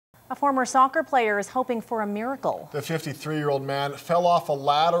A former soccer player is hoping for a miracle. The 53-year-old man fell off a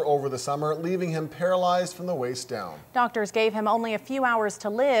ladder over the summer, leaving him paralyzed from the waist down. Doctors gave him only a few hours to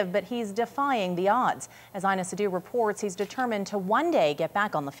live, but he's defying the odds. As Sidhu reports, he's determined to one day get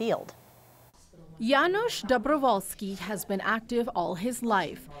back on the field. Janusz Dobrowolski has been active all his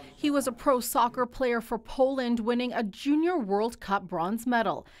life. He was a pro soccer player for Poland, winning a Junior World Cup bronze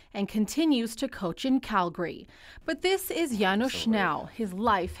medal, and continues to coach in Calgary. But this is Janusz now. His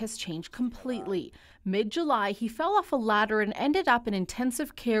life has changed completely. Mid-July, he fell off a ladder and ended up in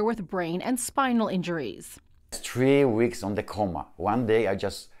intensive care with brain and spinal injuries. 3 weeks on the coma. One day I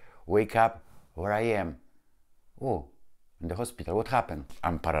just wake up where I am. Oh. In the hospital. What happened?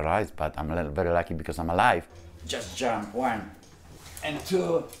 I'm paralyzed, but I'm very lucky because I'm alive. Just jump 1 and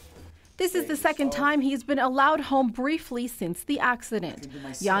 2. This is the second time he's been allowed home briefly since the accident.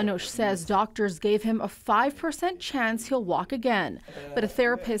 Janusz says doctors gave him a 5% chance he'll walk again, but a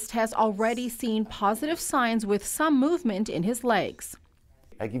therapist has already seen positive signs with some movement in his legs.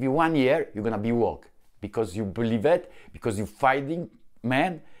 I give you 1 year, you're gonna be walk because you believe it, because you're fighting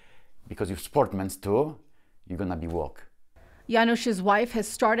man, because you're sportsmen too. You're gonna be walk. Janusz's wife has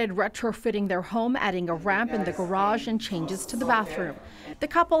started retrofitting their home, adding a ramp in the garage and changes to the bathroom. The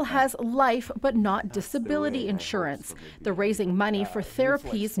couple has life but not disability insurance. They're raising money for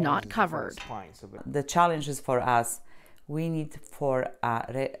therapies not covered. The challenge is for us, we need for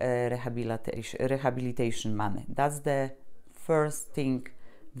rehabilitation money. That's the first thing,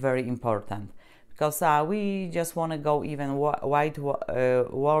 very important. Because we just want to go even worldwide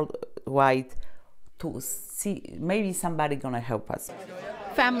to see maybe somebody gonna help us.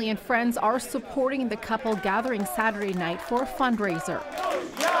 Family and friends are supporting the couple, gathering Saturday night for a fundraiser.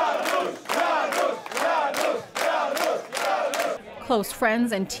 Close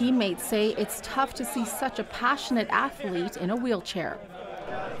friends and teammates say it's tough to see such a passionate athlete in a wheelchair.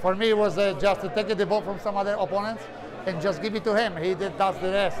 For me, it was just to take the ball from some other opponents and just give it to him. He does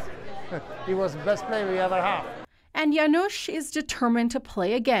the rest. He was the best player we ever had. And Janusz is determined to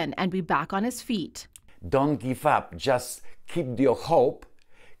play again and be back on his feet. Don't give up, just keep your hope,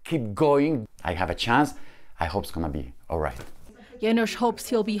 keep going. I have a chance, I hope it's gonna be all right. Janusz hopes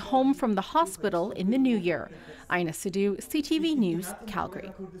he'll be home from the hospital in the new year. Sidhu, CTV News,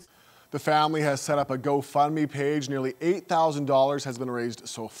 Calgary. The family has set up a GoFundMe page. Nearly $8,000 has been raised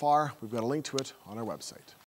so far. We've got a link to it on our website.